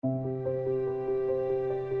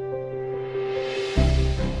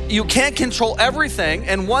You can't control everything,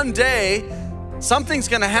 and one day something's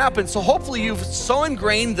going to happen. So hopefully you've so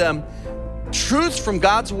ingrained them truths from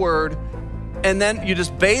God's word, and then you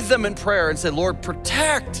just bathe them in prayer and say, Lord,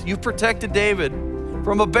 protect. You've protected David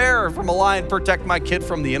from a bear, from a lion. Protect my kid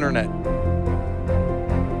from the internet.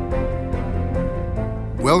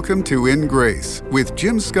 Welcome to In Grace with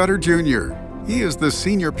Jim Scudder Jr. He is the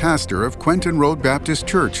senior pastor of Quentin Road Baptist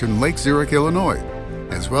Church in Lake Zurich, Illinois,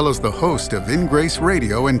 as well as the host of In Grace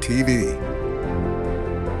Radio and TV.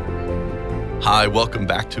 Hi, welcome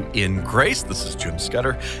back to In Grace. This is Jim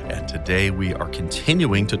Scudder, and today we are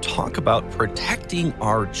continuing to talk about protecting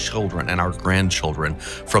our children and our grandchildren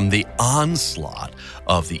from the onslaught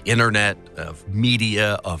of the internet, of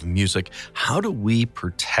media, of music. How do we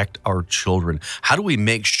protect our children? How do we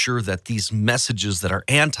make sure that these messages that are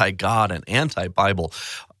anti-God and anti-Bible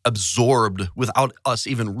absorbed without us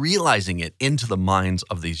even realizing it into the minds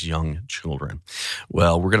of these young children?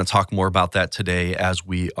 Well, we're going to talk more about that today as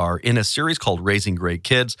we are in a series called Raising Great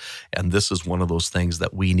Kids, and this is one of those things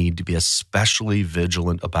that we need to be especially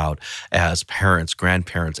vigilant about as parents,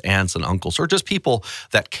 grandparents, aunts, and uncles, or just people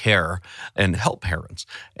that care and help parents.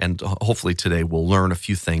 And hopefully today we'll learn a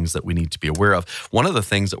few things that we need to be aware of. One of the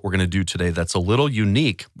things that we're going to do today that's a little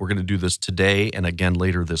unique, we're going to do this today and again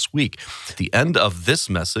later this week. At the end of this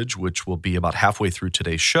message, which will be about halfway through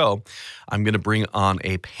today's show, I'm going to bring on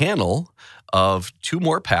a panel of two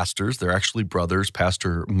more pastors. They're actually brothers,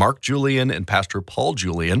 Pastor Mark Julian and Pastor Paul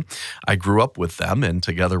Julian. I grew up with them, and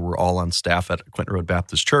together we're all on staff at Quentin Road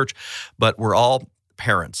Baptist Church, but we're all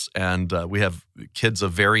parents, and we have kids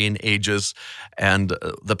of varying ages, and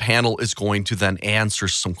the panel is going to then answer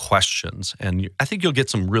some questions. And I think you'll get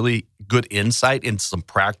some really good insight into some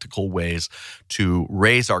practical ways to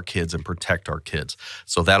raise our kids and protect our kids.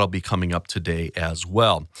 So that'll be coming up today as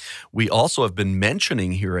well. We also have been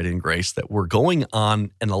mentioning here at In Grace that we're going on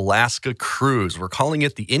an Alaska cruise. We're calling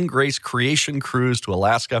it the In Grace Creation Cruise to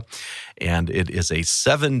Alaska, and it is a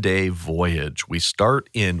 7-day voyage. We start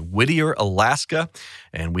in Whittier, Alaska,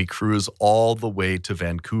 and we cruise all the way to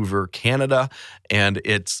Vancouver, Canada. And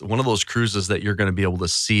it's one of those cruises that you're going to be able to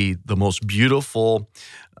see the most beautiful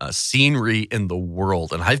scenery in the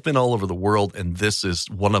world. And I've been all over the world, and this is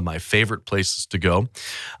one of my favorite places to go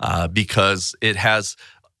because it has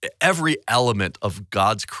every element of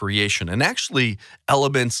God's creation, and actually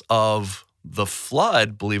elements of the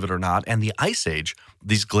flood, believe it or not, and the Ice Age,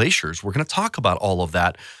 these glaciers. We're going to talk about all of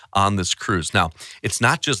that on this cruise. Now, it's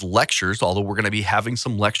not just lectures, although we're going to be having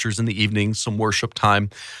some lectures in the evening, some worship time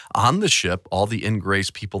on the ship. All the In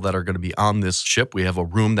Grace people that are going to be on this ship, we have a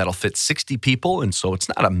room that'll fit 60 people, and so it's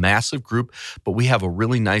not a massive group, but we have a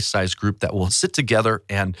really nice sized group that will sit together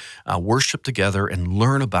and worship together and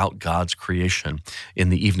learn about God's creation in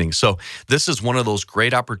the evening. So this is one of those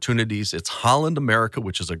great opportunities. It's Holland America,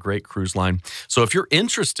 which is a great cruise line. So if you're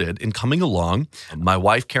interested in coming along, my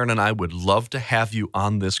wife Karen and I would love to have you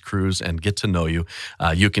on this cruise and get to know you.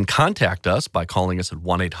 You can contact us by calling us at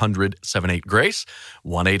 1-800-78-GRACE,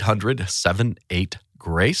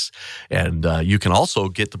 1-800-78-GRACE. And you can also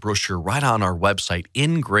get the brochure right on our website,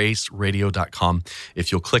 ingraceradio.com.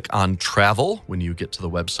 If you'll click on travel when you get to the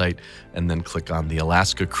website and then click on the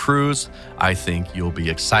Alaska cruise, I think you'll be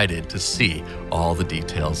excited to see all the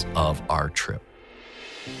details of our trip.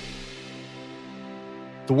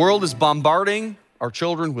 The world is bombarding our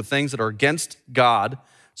children with things that are against God.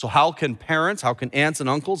 So how can parents, how can aunts and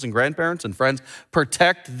uncles and grandparents and friends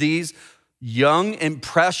protect these young,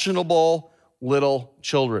 impressionable little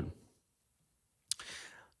children?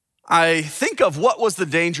 I think of what was the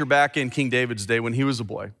danger back in King David's day when he was a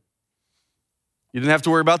boy. You didn't have to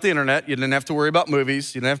worry about the internet. You didn't have to worry about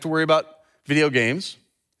movies. You didn't have to worry about video games.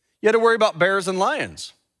 You had to worry about bears and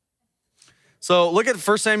lions. So look at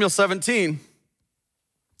 1 Samuel 17.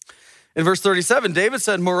 In verse 37, David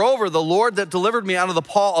said, "Moreover, the Lord that delivered me out of the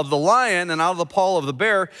paw of the lion and out of the paw of the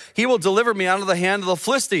bear, he will deliver me out of the hand of the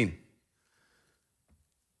Philistine."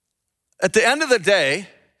 At the end of the day,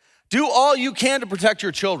 do all you can to protect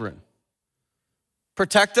your children.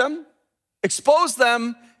 Protect them, expose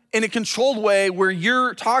them in a controlled way where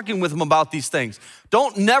you're talking with them about these things.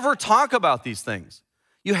 Don't never talk about these things.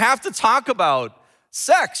 You have to talk about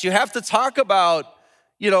sex. You have to talk about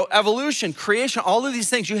evolution, creation, all of these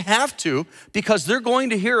things. You have to, because they're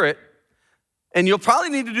going to hear it. And you'll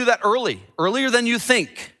probably need to do that earlier than you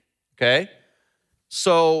think, okay?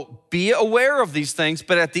 So be aware of these things.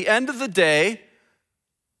 But at the end of the day,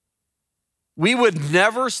 we would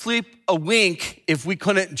never sleep a wink if we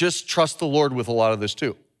couldn't just trust the Lord with a lot of this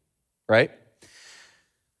too, right?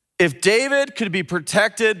 If David could be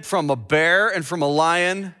protected from a bear and from a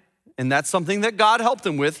lion, and that's something that God helped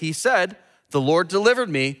him with, he said, the Lord delivered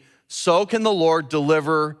me, so can the Lord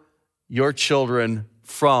deliver your children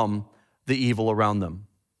from the evil around them.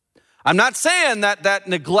 I'm not saying that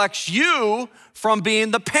neglects you from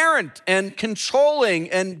being the parent and controlling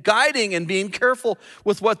and guiding and being careful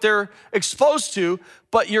with what they're exposed to,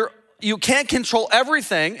 but you can't control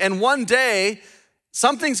everything, and one day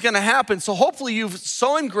something's gonna happen. So hopefully you've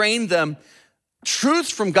so ingrained them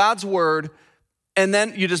truth from God's word, and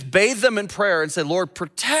then you just bathe them in prayer and say, Lord,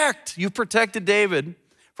 protect. You protected David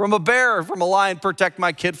from a bear, from a lion, protect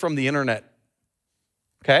my kid from the internet.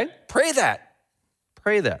 Okay? Pray that.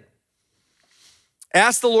 Pray that.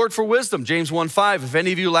 Ask the Lord for wisdom. James 1:5, if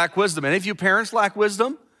any of you lack wisdom, any of you parents lack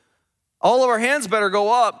wisdom, all of our hands better go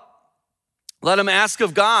up. Let him ask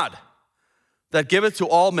of God, that giveth to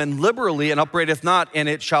all men liberally and upbraideth not, and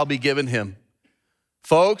it shall be given him.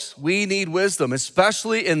 Folks, we need wisdom,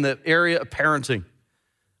 especially in the area of parenting.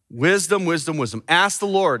 Wisdom, wisdom, wisdom. Ask the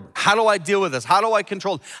Lord, how do I deal with this? How do I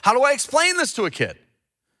control it? How do I explain this to a kid?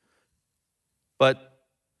 But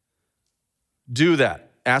do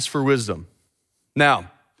that. Ask for wisdom.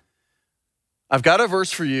 Now, I've got a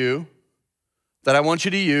verse for you that I want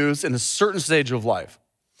you to use in a certain stage of life.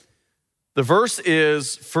 The verse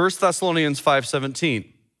is 1 Thessalonians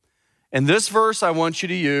 5:17. And this verse I want you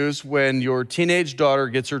to use when your teenage daughter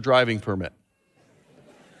gets her driving permit.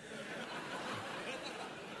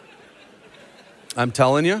 I'm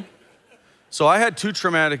telling you. So I had 2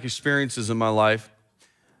 traumatic experiences in my life.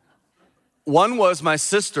 One was my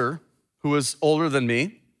sister, who was older than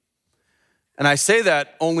me. And I say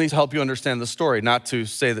that only to help you understand the story, not to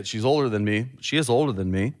say that she's older than me. She is older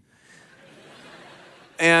than me.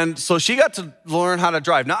 And so she got to learn how to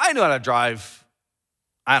drive. Now, I knew how to drive,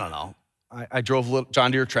 I don't know. I drove little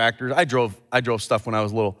John Deere tractors. I drove stuff when I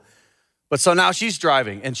was little. But so now she's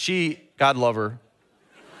driving, and she, God love her,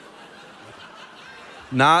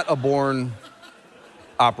 not a born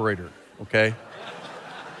operator, okay?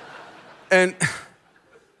 And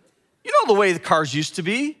you know the way the cars used to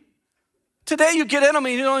be? Today you get in them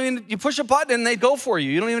and you push a button and they go for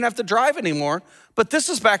you. You don't even have to drive anymore. But this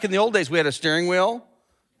is back in the old days. We had a steering wheel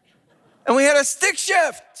and we had a stick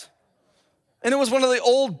shift. And it was one of the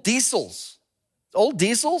old diesels. Old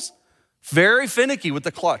diesels, very finicky with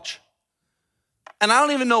the clutch. And I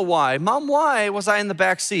don't even know why. Mom, why was I in the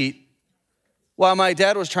back seat while my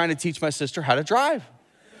dad was trying to teach my sister how to drive?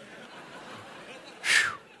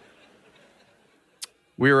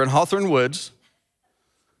 We were in Hawthorne Woods,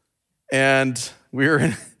 and we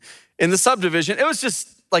were in the subdivision. It was just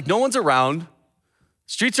like no one's around.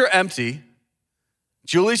 Streets are empty.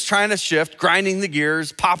 Julie's trying to shift, grinding the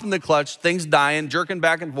gears, popping the clutch, things dying, jerking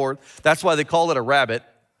back and forth. That's why they call it a rabbit.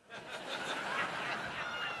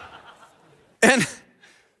 And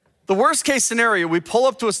the worst case scenario, we pull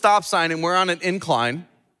up to a stop sign and we're on an incline.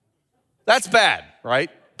 That's bad,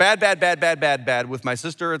 right? Bad with my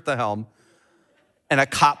sister at the helm. And a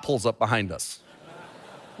cop pulls up behind us.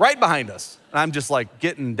 Right behind us. And I'm just like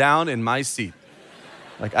getting down in my seat.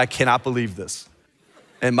 Like, I cannot believe this.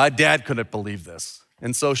 And my dad couldn't believe this.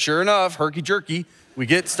 And so sure enough, herky-jerky, we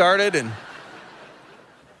get started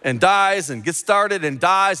and dies and gets started and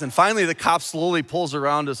dies. And finally the cop slowly pulls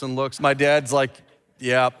around us and looks. My dad's like,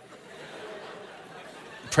 yeah,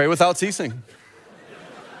 pray without ceasing.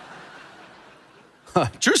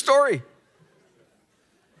 True story.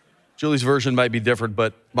 Julie's version might be different,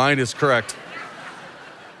 but mine is correct.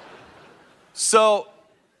 So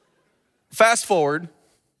fast forward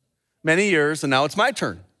many years, and now it's my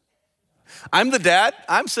turn. I'm the dad.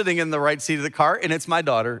 I'm sitting in the right seat of the car, and it's my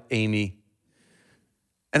daughter, Amy.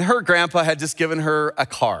 And her grandpa had just given her a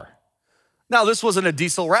car. Now, this wasn't a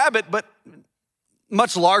diesel Rabbit, but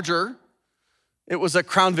much larger. It was a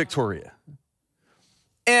Crown Victoria.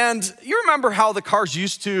 And you remember how the cars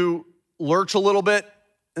used to lurch a little bit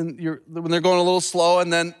and when they're going a little slow,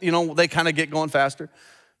 and then, they kind of get going faster.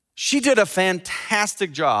 She did a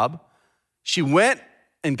fantastic job. She went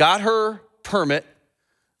and got her permit.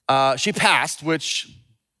 She passed, which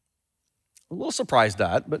I'm a little surprised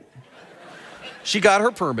at, but she got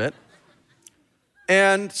her permit.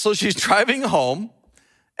 And so she's driving home,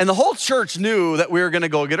 and the whole church knew that we were going to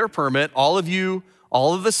go get her permit. All of you,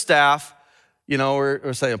 all of the staff,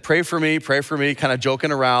 we're saying, pray for me, kind of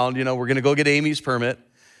joking around. We're going to go get Amy's permit.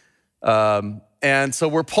 And so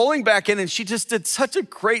we're pulling back in, and she just did such a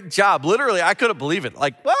great job. Literally, I couldn't believe it.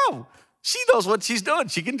 Like, wow, she knows what she's doing.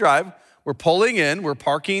 She can drive. We're pulling in. We're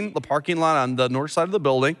parking the parking lot on the north side of the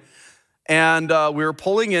building. And we were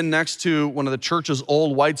pulling in next to one of the church's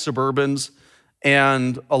old white Suburbans,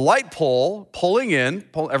 and a light pole pulling in.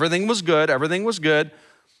 Everything was good.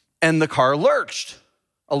 And the car lurched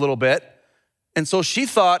a little bit. And so she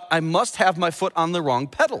thought, I must have my foot on the wrong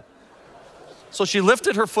pedal. So she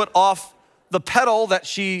lifted her foot off the pedal that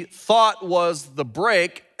she thought was the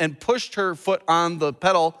brake and pushed her foot on the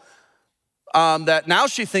pedal that now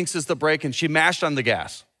she thinks is the brake, and she mashed on the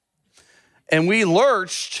gas. And we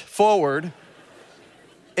lurched forward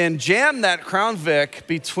and jammed that Crown Vic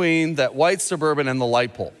between that white Suburban and the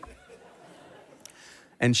light pole.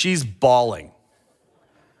 And she's bawling.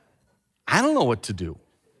 I don't know what to do.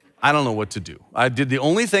 I did the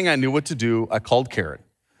only thing I knew what to do. I called Karen.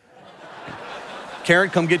 Karen,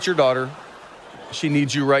 come get your daughter. She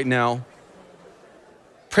needs you right now.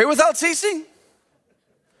 Pray without ceasing.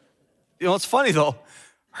 You know, it's funny though.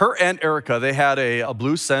 Her Aunt Erica, they had a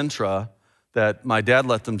blue Sentra that my dad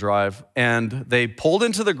let them drive, and they pulled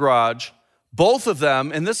into the garage. Both of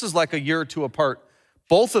them, and this is like a year or two apart,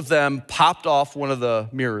 both of them popped off one of the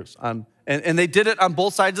mirrors. And they did it on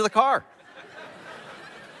both sides of the car.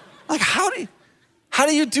 Like, how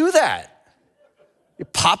do you do that? You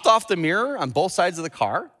popped off the mirror on both sides of the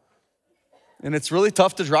car? And it's really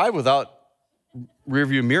tough to drive without rear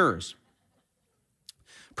view mirrors.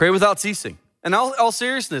 Pray without ceasing. And all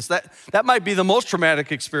seriousness, that might be the most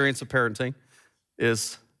traumatic experience of parenting,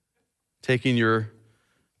 is taking your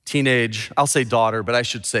teenage, I'll say daughter, but I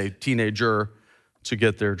should say teenager, to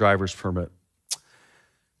get their driver's permit.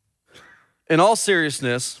 In all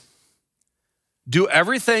seriousness, do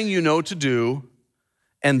everything you know to do,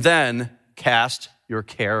 and then cast your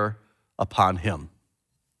care upon him.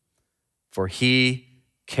 For he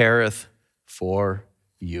careth for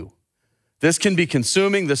you. This can be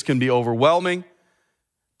consuming, this can be overwhelming.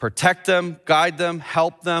 Protect them, guide them,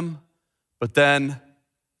 help them, but then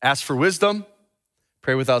ask for wisdom,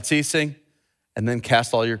 pray without ceasing, and then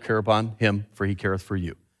cast all your care upon him, for he careth for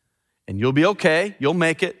you. And you'll be okay, you'll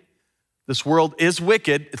make it. This world is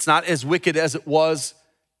wicked. It's not as wicked as it was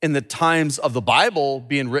in the times of the Bible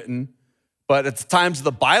being written, but at the times of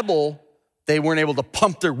the Bible, they weren't able to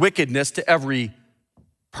pump their wickedness to every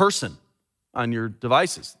person on your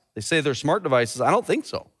devices. They say they're smart devices. I don't think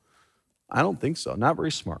so. Not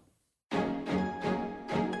very smart.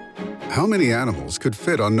 How many animals could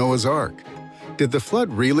fit on Noah's Ark? Did the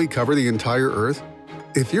flood really cover the entire earth?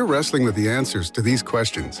 If you're wrestling with the answers to these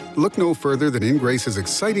questions, look no further than In Grace's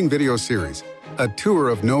exciting video series, A Tour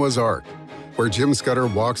of Noah's Ark, where Jim Scudder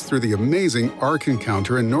walks through the amazing Ark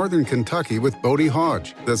encounter in northern Kentucky with Bodie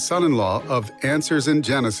Hodge, the son-in-law of Answers in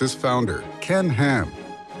Genesis founder, Ken Ham.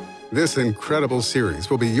 This incredible series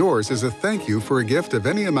will be yours as a thank you for a gift of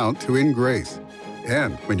any amount to In Grace.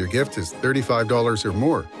 And when your gift is $35 or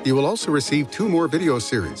more, you will also receive 2 more video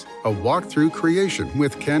series, A Walk Through Creation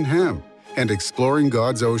with Ken Ham and Exploring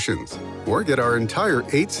God's Oceans. Or get our entire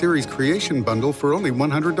 8-series creation bundle for only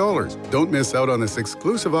 $100. Don't miss out on this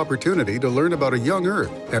exclusive opportunity to learn about a young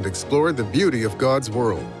earth and explore the beauty of God's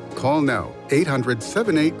world. Call now,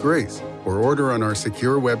 800-78-GRACE, or order on our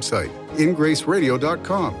secure website,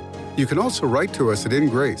 ingraceradio.com. You can also write to us at In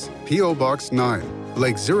Grace, P.O. Box 9,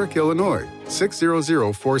 Lake Zurich, Illinois,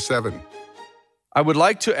 60047. I would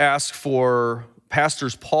like to ask for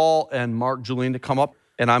Pastors Paul and Mark Julian to come up,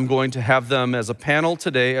 and I'm going to have them as a panel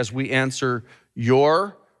today as we answer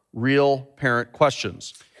your real parent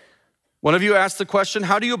questions. One of you asked the question,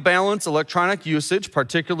 how do you balance electronic usage,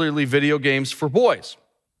 particularly video games for boys?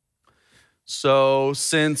 So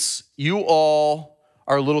since you all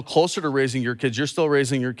are a little closer to raising your kids, you're still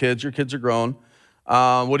raising your kids are grown,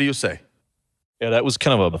 what do you say? Yeah, that was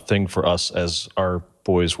kind of a thing for us as our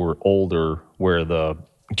boys were older, where the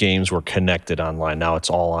games were connected online. Now it's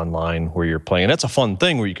all online where you're playing. And that's a fun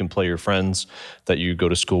thing where you can play your friends that you go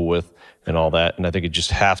to school with and all that. And I think you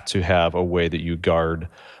just have to have a way that you guard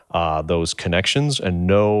those connections and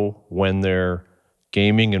know when they're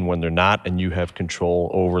gaming and when they're not, and you have control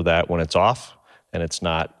over that when it's off. And it's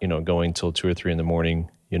not, going till 2 or 3 in the morning,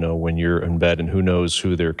 when you're in bed, and who knows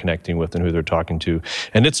who they're connecting with and who they're talking to.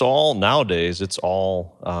 And it's all, nowadays, it's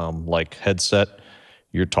all like headset.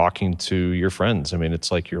 You're talking to your friends. I mean,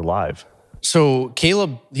 it's like you're live. So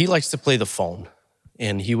Caleb, he likes to play the phone.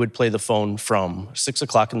 And he would play the phone from 6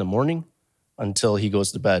 o'clock in the morning until he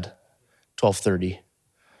goes to bed, 12:30.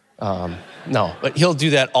 No, but he'll do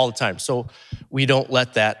that all the time. So we don't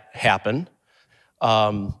let that happen.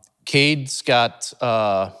 Cade's got,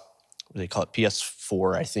 what do they call it,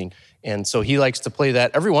 PS4, I think. And so he likes to play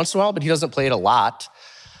that every once in a while, but he doesn't play it a lot.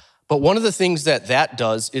 But one of the things that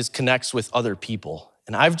does is connects with other people.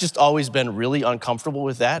 And I've just always been really uncomfortable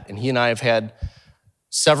with that. And he and I have had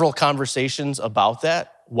several conversations about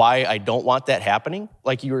that, why I don't want that happening.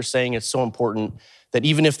 Like you were saying, it's so important that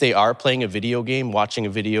even if they are playing a video game, watching a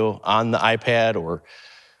video on the iPad or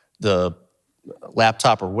the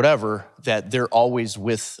laptop or whatever, that they're always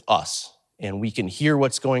with us. And we can hear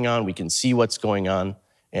what's going on, we can see what's going on.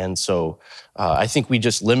 And so I think we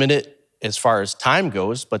just limit it as far as time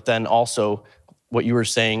goes, but then also what you were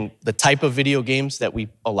saying, the type of video games that we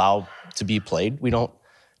allow to be played. We don't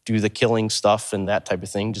do the killing stuff and that type of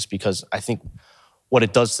thing, just because I think what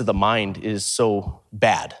it does to the mind is so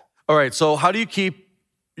bad. All right, so how do you keep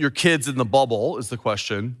your kids in the bubble is the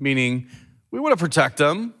question, meaning we want to protect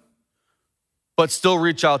them, but still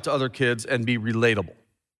reach out to other kids and be relatable?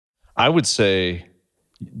 I would say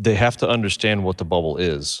they have to understand what the bubble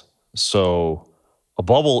is. So a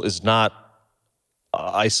bubble is not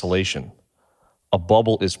isolation. A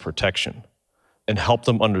bubble is protection, and help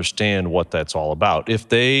them understand what that's all about. If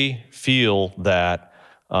they feel that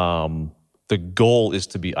the goal is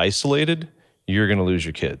to be isolated, you're going to lose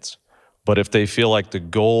your kids. But if they feel like the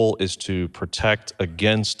goal is to protect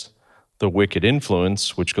against the wicked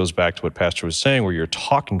influence, which goes back to what Pastor was saying, where you're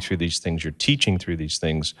talking through these things, you're teaching through these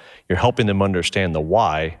things, you're helping them understand the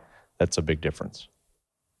why, that's a big difference.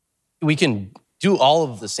 We can do all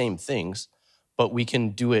of the same things, but we can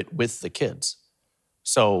do it with the kids.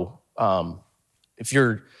 So if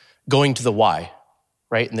you're going to the Y,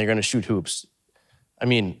 right, and they're going to shoot hoops, I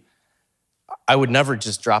mean, I would never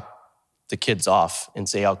just drop the kids off and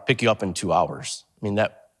say, I'll pick you up in 2 hours. I mean,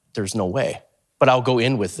 there's no way. But I'll go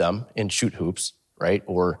in with them and shoot hoops, right?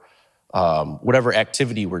 Or whatever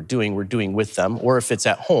activity we're doing with them. Or if it's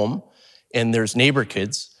at home and there's neighbor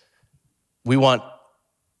kids, we want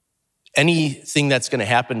anything that's going to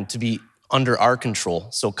happen to be under our control.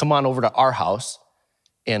 So come on over to our house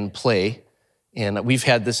and play. And we've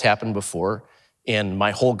had this happen before. And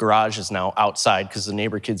my whole garage is now outside because the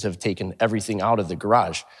neighbor kids have taken everything out of the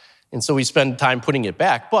garage. And so we spend time putting it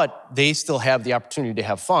back, but they still have the opportunity to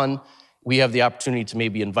have fun. We have the opportunity to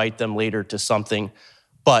maybe invite them later to something,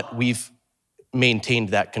 but we've maintained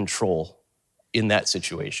that control in that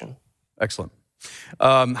situation. Excellent.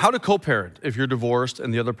 How to co-parent if you're divorced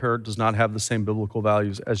and the other parent does not have the same biblical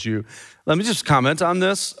values as you. Let me just comment on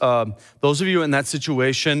this. Those of you in that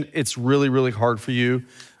situation, it's really, really hard for you.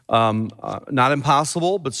 Not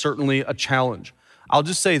impossible, but certainly a challenge. I'll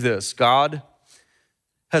just say this, God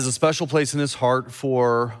has a special place in his heart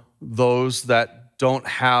for those that don't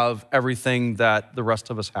have everything that the rest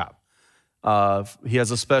of us have. He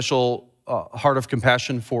has a special heart of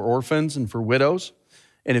compassion for orphans and for widows.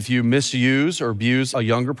 And if you misuse or abuse a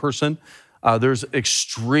younger person, there's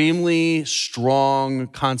extremely strong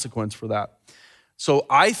consequence for that. So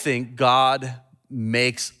I think God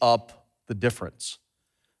makes up the difference,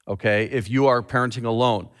 okay? If you are parenting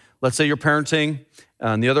alone, let's say you're parenting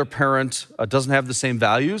and the other parent doesn't have the same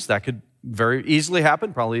values, that could very easily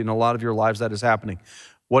happen. Probably in a lot of your lives that is happening.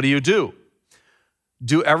 What do?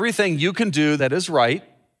 Do everything you can do that is right.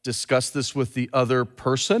 Discuss this with the other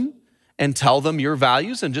person and tell them your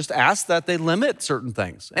values and just ask that they limit certain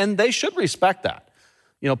things. And they should respect that.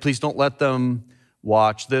 You know, please don't let them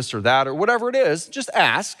watch this or that or whatever it is. Just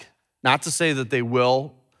ask, not to say that they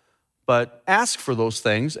will, but ask for those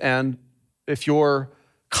things. And if you're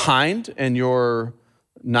kind and you're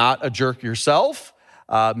not a jerk yourself,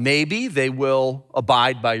 maybe they will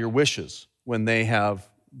abide by your wishes when they have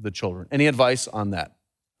the children. Any advice on that?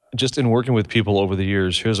 Just in working with people over the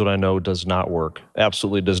years, here's what I know does not work.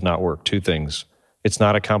 Absolutely does not work. 2 things. It's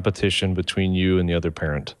not a competition between you and the other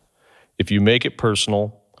parent. If you make it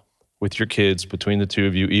personal with your kids, between the two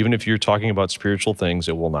of you, even if you're talking about spiritual things,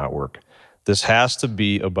 it will not work. This has to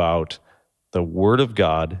be about the Word of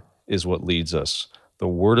God is what leads us. The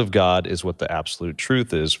Word of God is what the absolute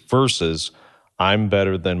truth is versus I'm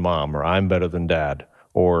better than mom or I'm better than dad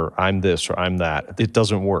or I'm this or I'm that. It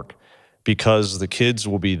doesn't work because the kids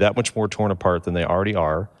will be that much more torn apart than they already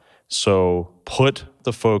are. So put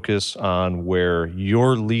the focus on where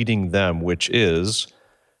you're leading them, which is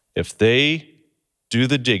if they do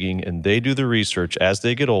the digging and they do the research as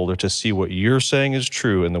they get older to see what you're saying is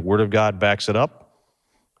true and the Word of God backs it up,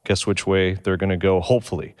 guess which way they're going to go,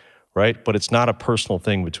 hopefully, right? But it's not a personal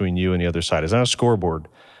thing between you and the other side. It's not a scoreboard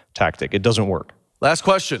tactic. It doesn't work. Last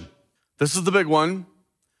question. This is the big one.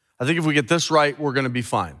 I think if we get this right, we're going to be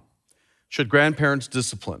fine. Should grandparents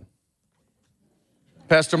discipline?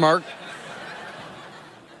 Pastor Mark?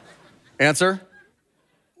 Answer?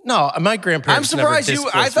 No, my grandparents I'm surprised never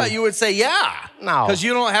I thought you would say yeah. No. Because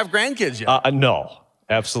you don't have grandkids yet. No,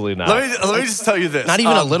 absolutely not. Let me just tell you this. Not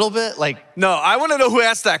even a little bit? No, I want to know who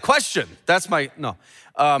asked that question. That's my, no.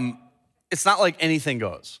 It's not like anything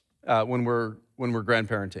goes when we're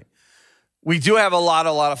grandparenting. We do have a lot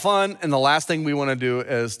of fun, and the last thing we want to do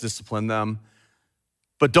is discipline them.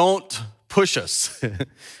 But don't push us.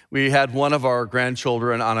 We had one of our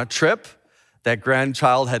grandchildren on a trip That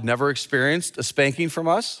grandchild had never experienced a spanking from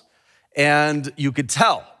us, and you could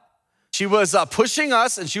tell. She was pushing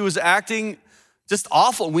us, and she was acting just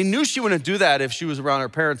awful. We knew she wouldn't do that if she was around her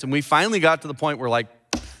parents, and we finally got to the point where like,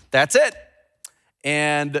 that's it.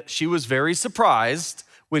 And she was very surprised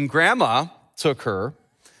when Grandma took her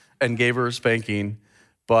and gave her a spanking,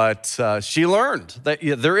 but she learned that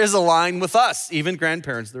there is a line with us, even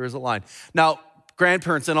grandparents, there is a line. Now,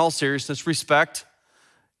 grandparents, in all seriousness, respect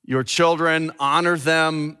your children, honor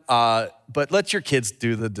them, but let your kids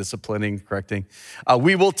do the disciplining, correcting.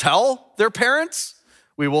 We will tell their parents.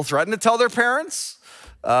 We will threaten to tell their parents,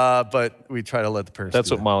 but we try to let the parents. That's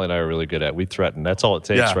what Molly and I are really good at. We threaten. That's all it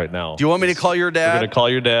takes right now. Do you want me to call your dad? We're going to call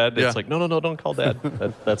your dad. Yeah. It's like, no, don't call dad.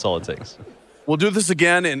 That's all it takes. We'll do this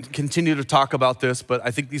again and continue to talk about this, but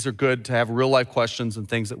I think these are good to have real life questions and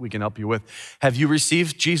things that we can help you with. Have you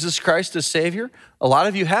received Jesus Christ as Savior? A lot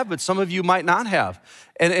of you have, but some of you might not have.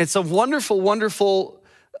 And it's a wonderful, wonderful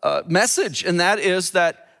message, and that is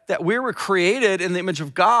that we were created in the image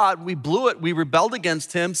of God. We blew it. We rebelled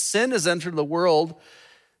against him. Sin has entered the world,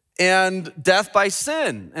 and death by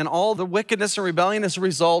sin. And all the wickedness and rebellion is a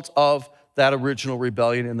result of that original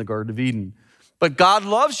rebellion in the Garden of Eden. But God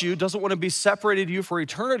loves you, doesn't want to be separated you for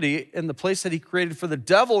eternity in the place that he created for the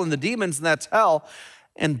devil and the demons, and that's hell.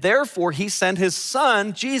 And therefore, he sent his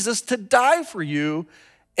son, Jesus, to die for you.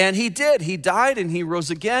 And he did. He died and he rose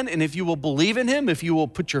again. And if you will believe in him, if you will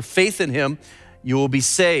put your faith in him, you will be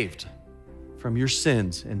saved from your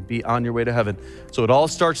sins and be on your way to heaven. So it all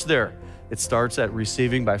starts there. It starts at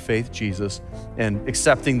receiving by faith Jesus and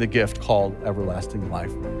accepting the gift called everlasting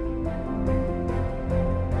life.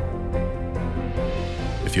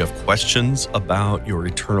 If you have questions about your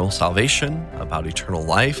eternal salvation, about eternal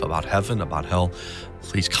life, about heaven, about hell,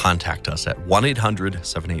 please contact us at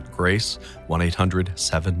 1-800-78-GRACE,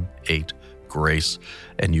 1-800-78-GRACE.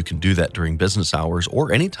 And you can do that during business hours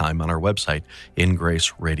or anytime on our website,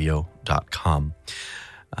 ingraceradio.com.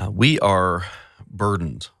 We are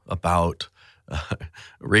burdened about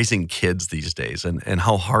raising kids these days and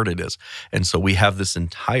how hard it is. And so we have this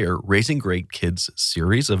entire Raising Great Kids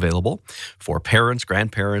series available for parents,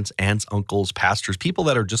 grandparents, aunts, uncles, pastors, people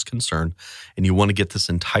that are just concerned, and you want to get this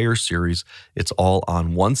entire series. It's all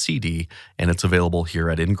on one CD, and it's available here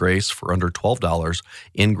at In Grace for under $12,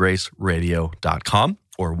 ingraceradio.com.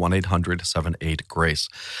 or 1-800-78-GRACE.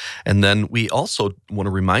 And then we also want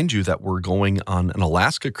to remind you that we're going on an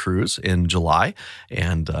Alaska cruise in July,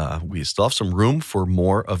 and we still have some room for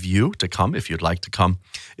more of you to come if you'd like to come.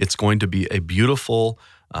 It's going to be a beautiful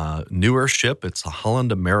newer ship. It's a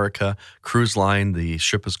Holland America cruise line. The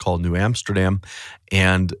ship is called New Amsterdam,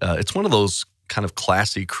 and it's one of those kind of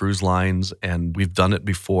classy cruise lines, and we've done it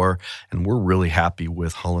before, and we're really happy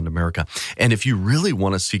with Holland America. And if you really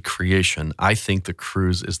want to see creation, I think the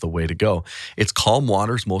cruise is the way to go. It's calm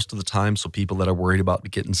waters most of the time, so people that are worried about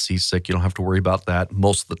getting seasick, you don't have to worry about that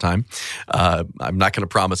most of the time. I'm not going to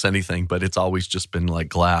promise anything, but it's always just been like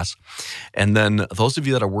glass. And then those of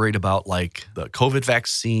you that are worried about like the COVID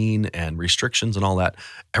vaccine and restrictions and all that,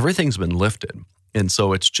 everything's been lifted. And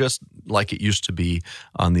so it's just like it used to be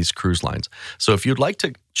on these cruise lines. So if you'd like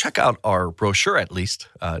to check out our brochure at least,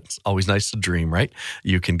 it's always nice to dream, right?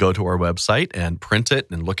 You can go to our website and print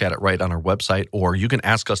it and look at it right on our website, or you can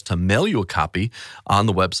ask us to mail you a copy on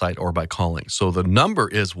the website or by calling. So the number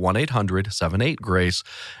is 1-800-78-GRACE,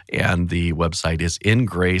 and the website is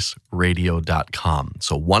ingraceradio.com.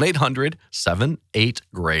 So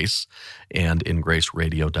 1-800-78-GRACE and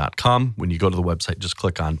ingraceradio.com. When you go to the website, just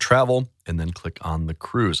click on travel and then click on the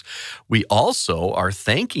cruise. We also are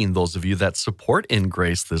thanking those of you that support In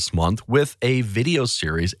Grace this month with a video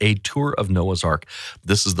series, A Tour of Noah's Ark.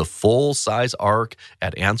 This is the full-size ark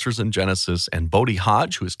at Answers in Genesis, and Bodie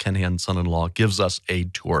Hodge, who is Ken Hand's son-in-law, gives us a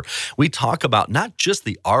tour. We talk about not just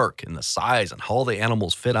the ark and the size and how all the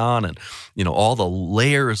animals fit on and, you know, all the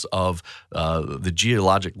layers of the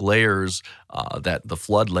geologic layers that the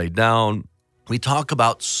flood laid down. We talk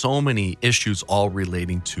about so many issues all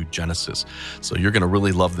relating to Genesis. So you're going to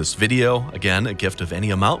really love this video. Again, a gift of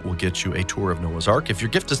any amount will get you a tour of Noah's Ark. If your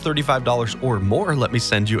gift is $35 or more, let me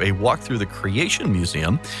send you a walk through the Creation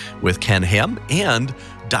Museum with Ken Ham and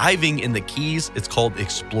diving in the Keys. It's called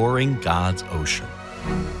Exploring God's Ocean.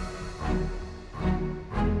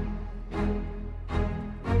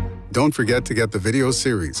 Don't forget to get the video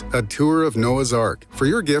series, A Tour of Noah's Ark, for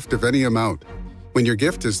your gift of any amount. When your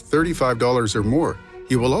gift is $35 or more,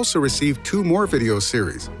 you will also receive 2 more video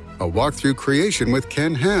series, A Walk Through Creation with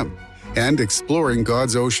Ken Ham and Exploring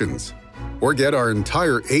God's Oceans. Or get our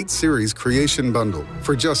entire 8-series creation bundle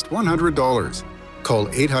for just $100. Call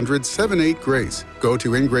 800-78-GRACE, go to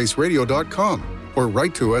ingraceradio.com, or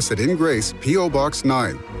write to us at In Grace, P.O. Box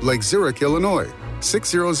 9, Lake Zurich, Illinois,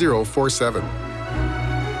 60047.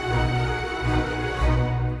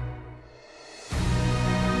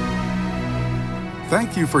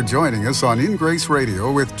 Thank you for joining us on In Grace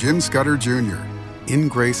Radio with Jim Scudder Jr. In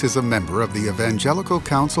Grace is a member of the Evangelical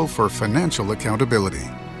Council for Financial Accountability.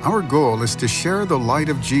 Our goal is to share the light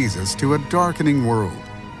of Jesus to a darkening world,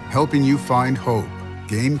 helping you find hope,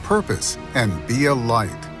 gain purpose, and be a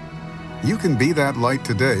light. You can be that light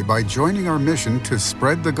today by joining our mission to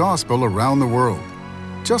spread the gospel around the world.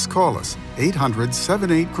 Just call us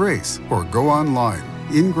 800-78-GRACE or go online,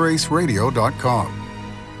 ingraceradio.com.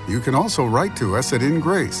 You can also write to us at In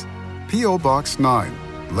Grace, P.O. Box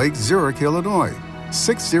 9, Lake Zurich, Illinois,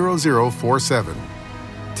 60047.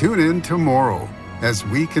 Tune in tomorrow as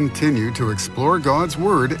we continue to explore God's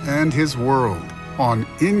Word and His world on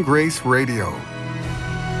In Grace Radio.